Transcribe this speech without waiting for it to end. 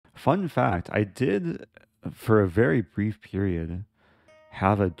Fun fact, I did, for a very brief period,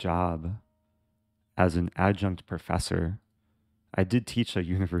 have a job as an adjunct professor. I did teach a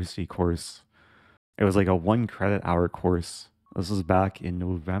university course. It was like a 1 credit hour course. This was back in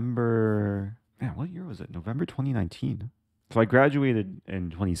November. Man, what year was it? November 2019. So I graduated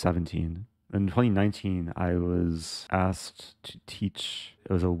in 2017. In 2019, I was asked to teach.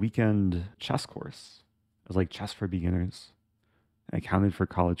 It was a weekend chess course. It was like chess for beginners. I counted for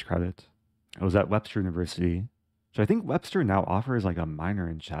college credit. I was at Webster University. So I think Webster now offers like a minor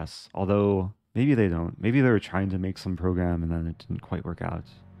in chess, although maybe they don't. Maybe they were trying to make some program and then it didn't quite work out.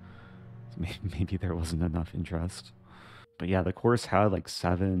 So maybe there wasn't enough interest. But yeah, the course had like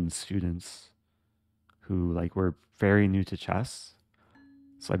 7 students who like were very new to chess.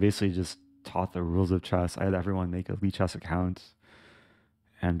 So I basically just taught the rules of chess. I had everyone make a Chess account.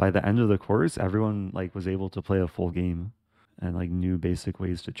 And by the end of the course, everyone like was able to play a full game and like knew basic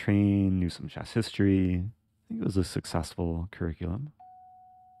ways to train, knew some chess history. I think it was a successful curriculum.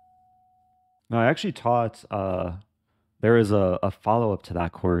 No, I actually taught there was a follow-up to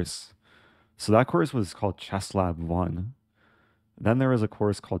that course. So that course was called Chess Lab 1. Then there was a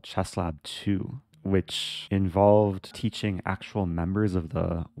course called Chess Lab 2, which involved teaching actual members of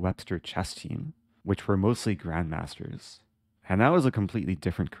the Webster chess team, which were mostly grandmasters. And that was a completely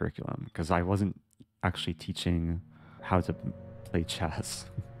different curriculum because I wasn't actually teaching how to play chess.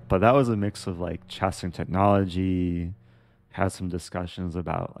 But that was a mix of like chess and technology, had some discussions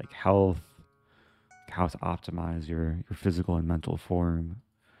about like health, how to optimize your physical and mental form.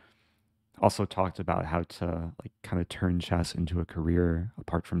 Also talked about how to like kind of turn chess into a career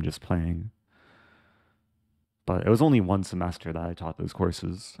apart from just playing. But it was only 1 semester that I taught those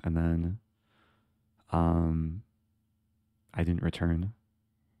courses, and then um, I didn't return.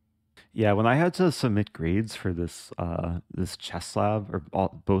 Yeah, when I had to submit grades for this chess lab or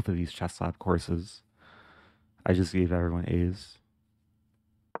both of these chess lab courses, I just gave everyone A's.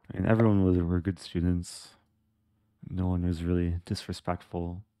 And everyone were good students. No one was really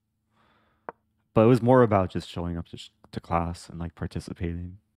disrespectful. But it was more about just showing up to class and like participating.